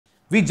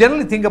We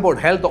generally think about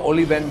health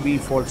only when we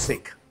fall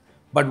sick.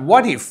 But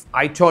what if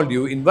I told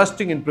you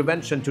investing in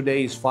prevention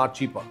today is far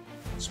cheaper,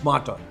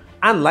 smarter,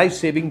 and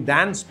life-saving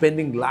than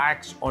spending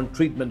lakhs on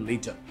treatment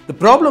later? The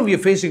problem we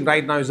are facing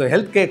right now is the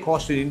healthcare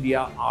costs in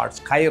India are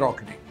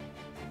skyrocketing.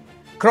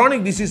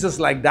 Chronic diseases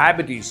like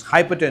diabetes,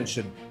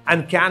 hypertension,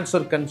 and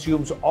cancer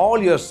consumes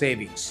all your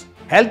savings.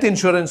 Health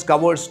insurance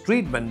covers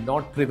treatment,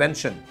 not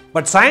prevention.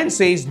 But science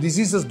says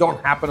diseases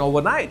don't happen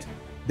overnight.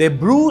 They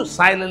brew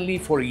silently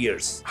for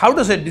years. How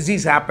does a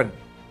disease happen?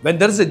 When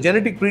there is a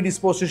genetic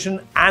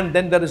predisposition and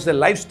then there is a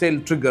lifestyle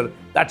trigger,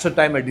 that's the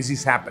time a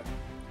disease happens.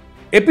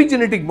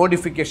 Epigenetic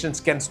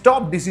modifications can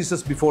stop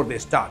diseases before they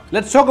start.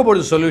 Let's talk about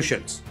the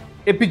solutions.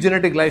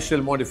 Epigenetic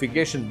lifestyle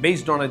modification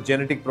based on a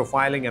genetic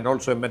profiling and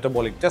also a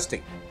metabolic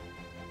testing.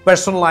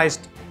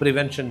 Personalized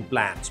prevention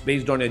plans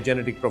based on a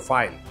genetic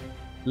profile.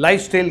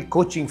 Lifestyle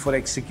coaching for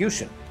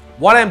execution.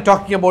 What I'm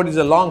talking about is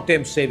a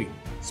long-term saving.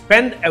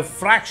 Spend a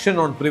fraction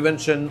on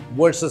prevention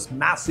versus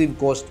massive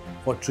cost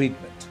for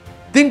treatment.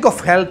 Think of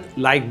health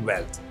like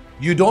wealth.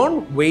 You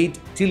don't wait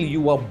till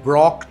you are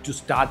broke to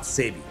start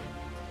saving.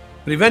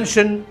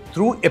 Prevention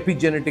through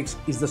epigenetics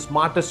is the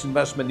smartest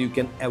investment you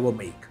can ever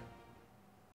make.